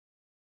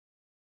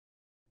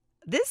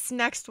This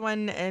next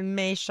one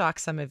may shock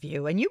some of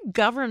you. A new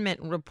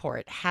government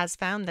report has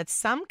found that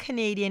some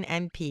Canadian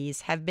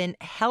MPs have been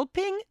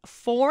helping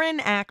foreign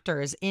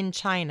actors in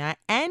China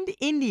and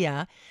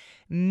India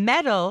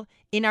meddle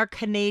in our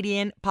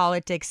Canadian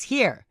politics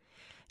here.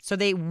 So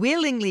they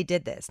willingly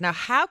did this. Now,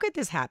 how could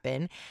this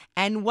happen?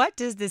 And what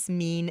does this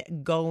mean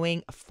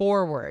going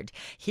forward?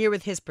 Here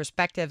with his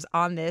perspectives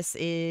on this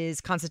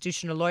is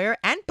constitutional lawyer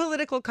and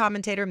political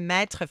commentator,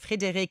 Maître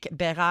Frédéric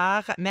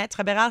Bérard.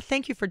 Maître Bérard,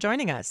 thank you for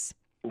joining us.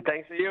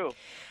 Thanks to you.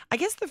 I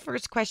guess the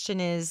first question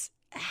is,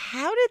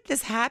 how did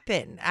this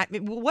happen? I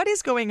mean, what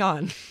is going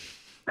on?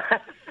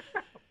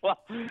 Well,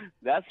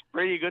 that's a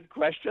pretty good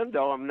question,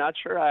 though I'm not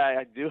sure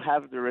I do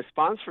have the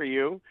response for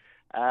you.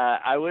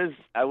 I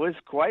was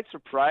quite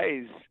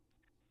surprised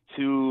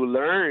to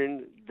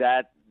learn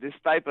that this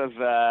type of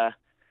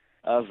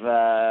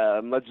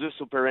modus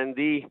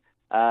operandi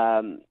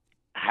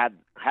had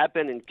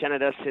happened in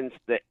Canada since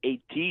the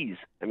 80s.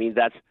 I mean,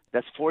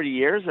 that's 40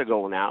 years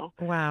ago now.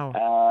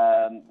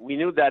 Wow. We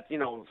knew that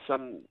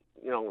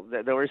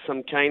there was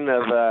some kind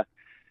of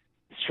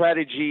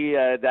strategy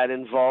that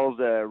involved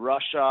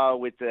Russia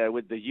with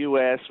the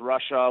U.S.,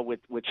 Russia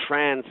with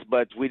France,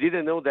 but we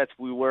didn't know that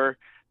we were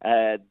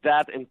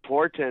that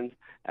important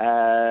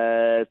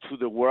to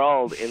the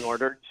world in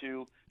order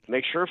to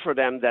make sure for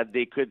them that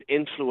they could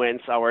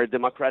influence our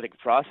democratic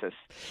process.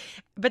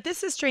 But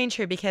this is strange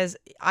here because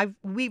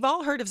we've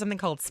all heard of something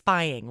called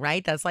spying,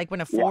 right? That's like when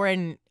a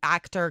foreign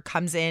actor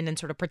comes in and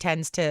sort of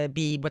pretends to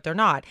be what they're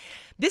not.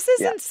 This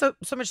isn't so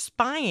much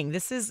spying.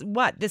 This is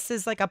what? This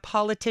is like a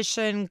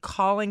politician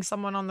calling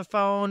someone on the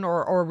phone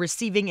or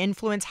receiving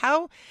influence.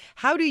 How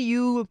do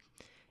you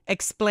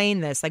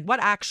explain this? Like, what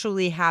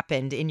actually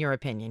happened in your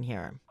opinion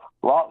here?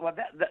 Well,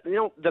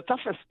 the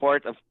toughest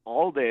part of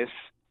all this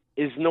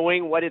is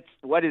knowing what is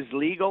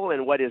legal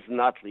and what is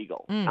not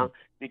legal.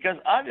 Because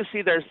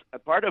obviously there's a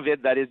part of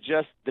it that is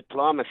just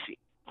diplomacy.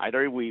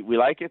 Either we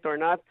like it or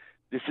not,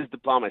 this is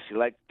diplomacy.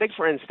 Like, take,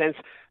 for instance,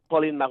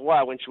 Pauline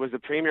Marois, when she was the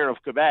Premier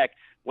of Quebec,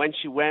 when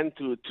she went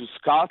to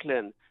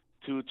Scotland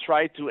to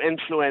try to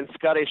influence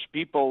Scottish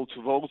people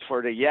to vote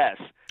for the yes.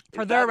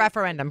 For their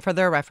referendum.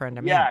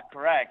 Yeah,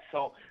 correct.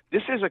 So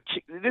this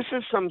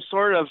is some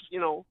sort of,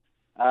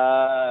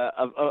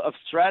 of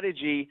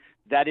strategy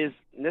that is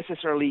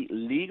necessarily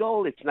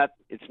legal. It's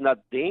not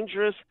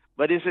dangerous,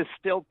 but it is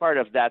still part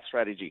of that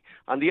strategy.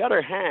 On the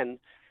other hand,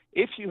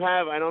 if you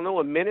have, I don't know,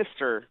 a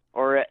minister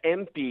or an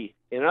MP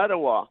in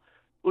Ottawa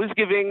who's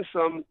giving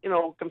some,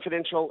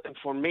 confidential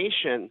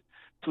information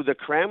to the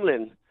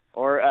Kremlin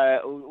or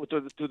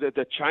to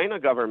the China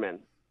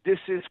government, this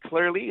is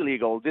clearly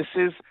illegal. This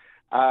is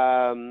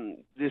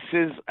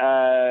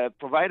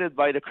provided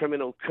by the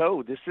criminal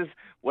code. This is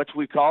what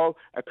we call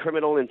a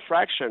criminal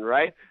infraction,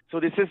 right? So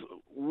this is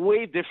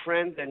way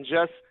different than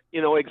just,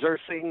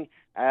 exerting,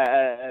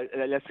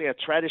 let's say, a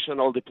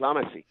traditional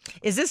diplomacy.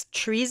 Is this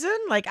treason?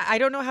 Like, I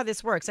don't know how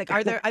this works. Like,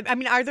 are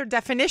there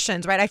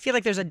definitions, right? I feel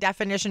like there's a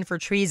definition for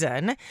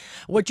treason.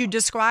 What you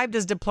described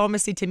as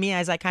diplomacy to me,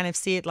 as I kind of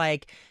see it,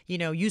 like,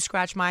 you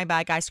scratch my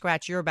back, I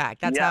scratch your back.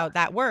 That's how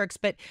that works.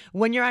 But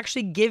when you're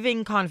actually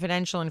giving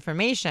confidential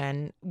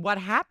information, what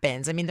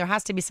happens? I mean, there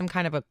has to be some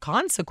kind of a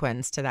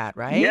consequence to that,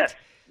 right?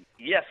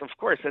 Yes, of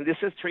course. And this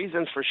is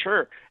treason for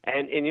sure.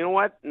 And you know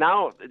what?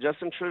 Now,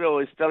 Justin Trudeau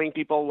is telling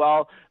people,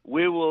 well,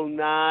 we will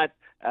not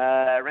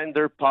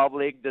render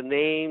public the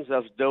names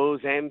of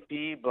those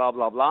MP, blah,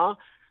 blah, blah.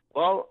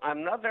 Well,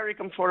 I'm not very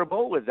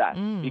comfortable with that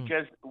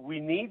because we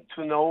need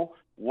to know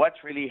what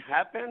really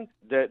happened.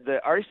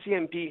 The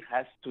RCMP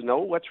has to know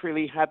what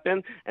really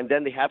happened, and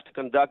then they have to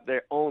conduct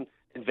their own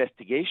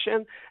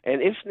investigation.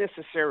 And if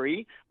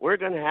necessary, we're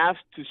going to have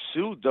to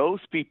sue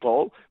those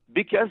people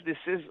because this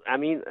is,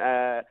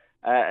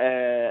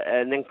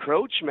 an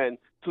encroachment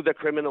to the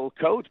criminal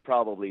code,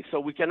 probably. So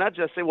we cannot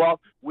just say, well,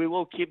 we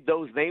will keep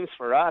those names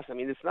for us. I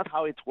mean, it's not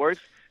how it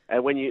works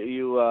when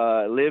you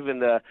live in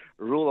the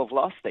rule of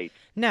law state.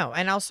 No,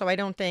 and also I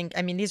don't think,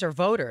 these are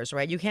voters,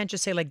 right? You can't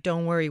just say, like,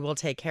 don't worry, we'll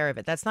take care of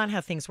it. That's not how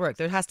things work.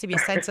 There has to be a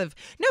sense of,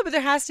 there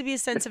has to be a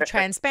sense of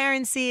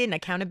transparency and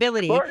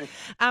accountability.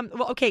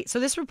 Okay, so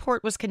this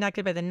report was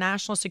conducted by the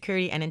National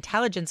Security and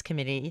Intelligence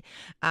Committee,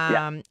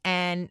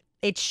 and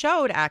it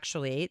showed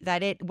actually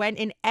that it went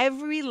in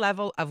every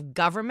level of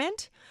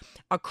government,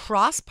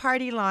 across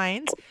party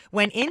lines,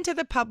 went into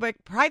the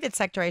private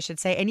sector, I should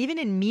say, and even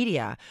in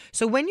media.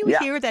 So when you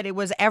hear that it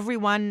was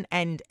everyone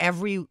and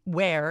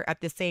everywhere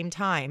at the same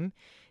time,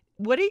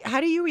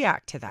 how do you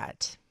react to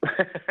that?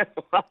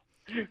 Well,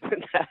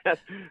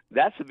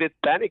 that's a bit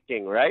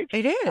panicking, right?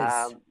 It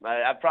is.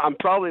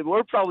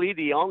 We're probably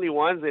the only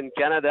ones in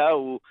Canada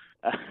who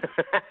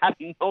have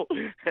no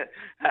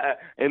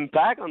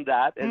impact on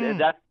that,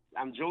 and that.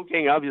 I'm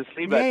joking,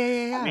 obviously, but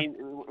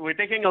we're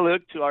taking a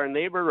look to our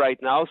neighbor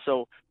right now.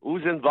 So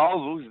who's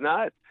involved, who's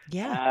not?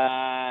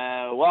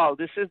 Well,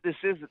 this is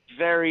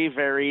very,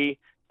 very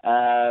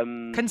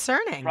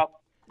concerning.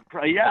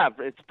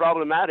 It's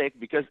problematic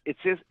because it's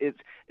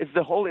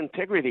the whole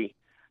integrity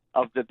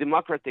of the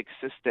democratic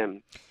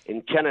system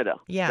in Canada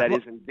that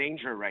is in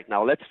danger right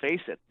now. Let's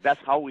face it.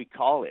 That's how we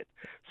call it.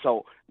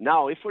 So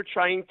now if we're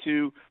trying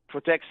to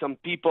protect some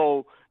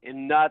people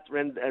in not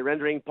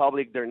rendering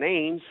public their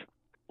names,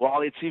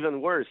 well, it's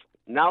even worse.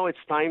 Now it's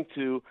time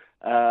to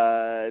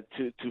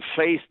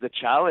face the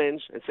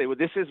challenge and say, well,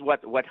 this is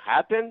what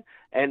happened,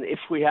 and if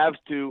we have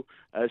to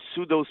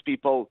sue those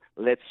people,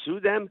 let's sue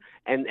them,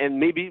 and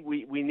maybe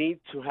we need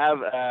to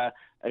have a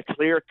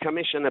clear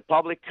commission, a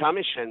public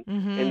commission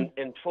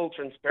in full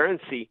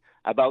transparency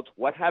about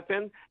what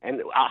happened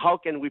and how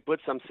can we put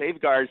some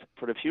safeguards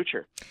for the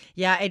future.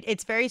 Yeah,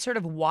 it's very sort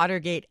of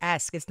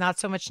Watergate-esque. It's not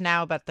so much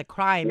now about the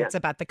crime, it's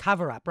about the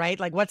cover-up, right?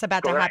 Like what's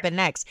about to happen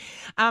next.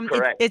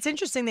 It's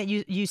interesting that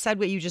you said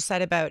what you just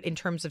said about in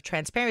terms of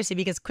transparency,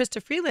 because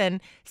Krista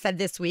Freeland said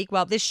this week,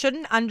 well, this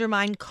shouldn't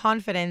undermine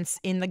confidence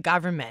in the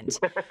government.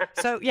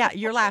 So, yeah,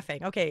 you're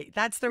laughing. Okay,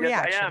 that's the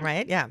reaction,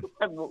 right? Yeah.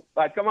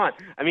 But come on.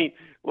 I mean,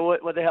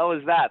 what the hell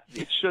is that?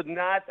 It should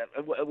not.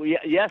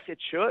 Yes, it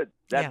should.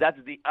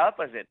 That's the opposite.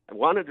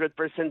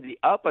 100% the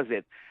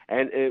opposite.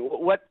 And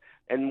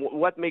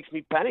what makes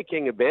me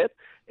panicking a bit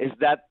is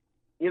that,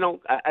 you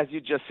know, as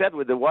you just said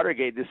with the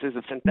Watergate, this is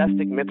a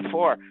fantastic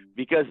metaphor,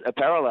 because a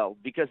parallel,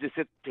 because this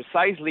is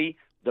precisely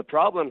the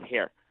problem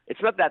here.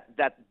 It's not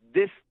that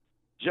this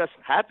just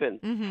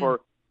happened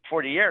for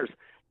 40 years.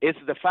 It's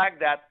the fact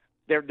that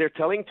they're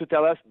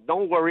tell us,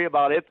 don't worry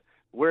about it.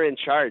 We're in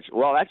charge.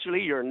 Well,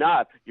 actually, you're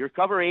not. You're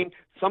covering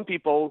some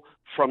people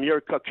from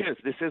your caucus.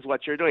 This is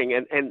what you're doing.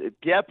 And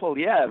Pierre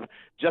Poilievre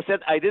just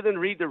said, I didn't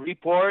read the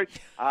report.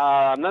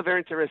 I'm not very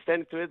interested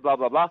into it, blah,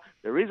 blah, blah.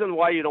 The reason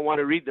why you don't want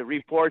to read the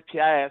report,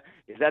 Pierre,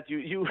 is that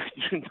you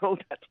know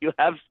that you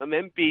have some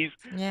MPs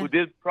who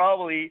did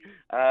probably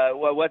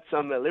what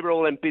some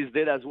Liberal MPs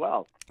did as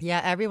well.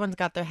 Yeah, everyone's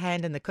got their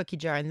hand in the cookie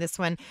jar in this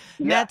one.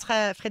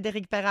 Maître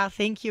Frédéric Bérard,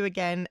 thank you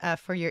again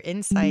for your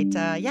insight.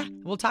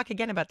 We'll talk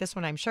again about this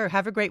one, I'm sure.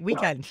 Have a great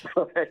weekend.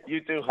 You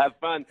too. Have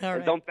fun.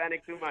 Right. Don't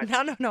panic too much.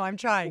 No, I'm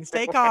trying.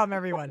 Stay calm,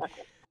 everyone.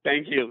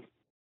 Thank you.